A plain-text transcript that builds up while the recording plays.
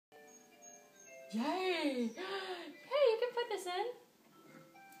Yay! Hey, you can put this in.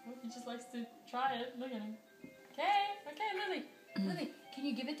 Oh, he just likes to try it. Look at him. Okay, Lily. Lily, can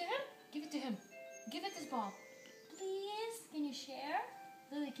you give it to him? Give it to him. Give it this ball. Please, can you share?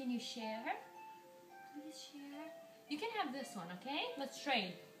 Lily, can you share? Please share. You can have this one, okay? Let's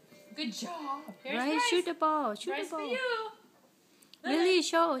trade. Good job. Here's Bryce. Shoot the ball. Shoot Bryce the ball. for you. Lily,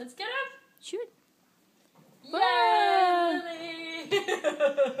 show. Let's get up. Shoot. Yay, Lily.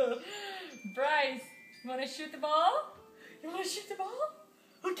 Bryce, you want to shoot the ball? You want to shoot the ball?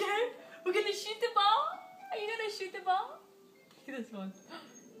 Okay. We're going to shoot the ball. Are you going to shoot the ball? Look at this one.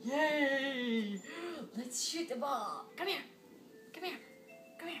 Yay. Let's shoot the ball. Come here. Come here.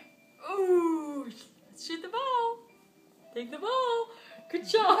 Come here. Ooh. Let's shoot the ball. Take the ball. Good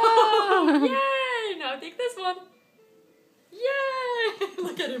job. Yay. Now take this one. Yay.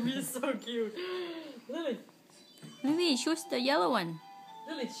 Look at him. He's so cute. Lily. Lily, shoot the yellow one.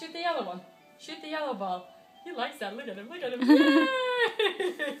 Lily, shoot the yellow one. Shoot the yellow ball. He likes that. Look at him. Look at him. Yay.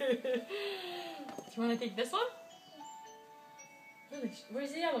 Do you want to take this one? Lily,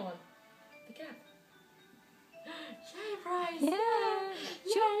 where's the yellow one? The cap. Yay, Bryce. Yeah.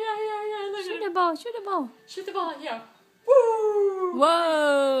 Yeah. Look Shoot at the him. ball. Shoot the ball. Shoot the ball. Yeah. Woo.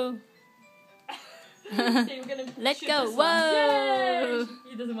 Whoa. Say, we're gonna Let shoot go. this one. Whoa. Yay.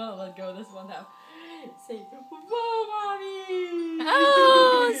 He doesn't want to let go of this one now. Say, whoa, mommy.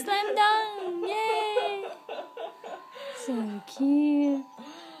 Oh, slam dunk. Yay. So cute.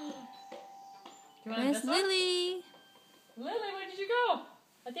 Where's Lily? Lily, where did you go?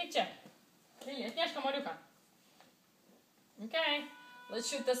 Отъекче. Lily, отняшка Марюка. Okay, let's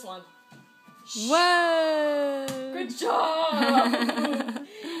shoot this one. Whoa. Good job.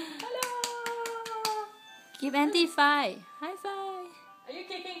 Hello. Give Auntie 5. High five. Are you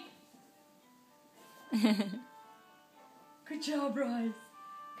kicking? Good job, Bryce.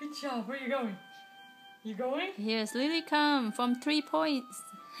 Good job. Where are you going? You going? Here's Lily come from 3 points.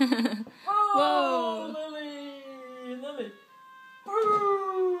 Oh, Whoa. Lily. Lily.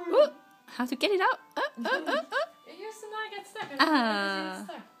 Ooh, how to get it out? It used to not get stuck. Ah.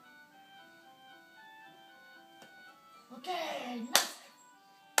 Okay,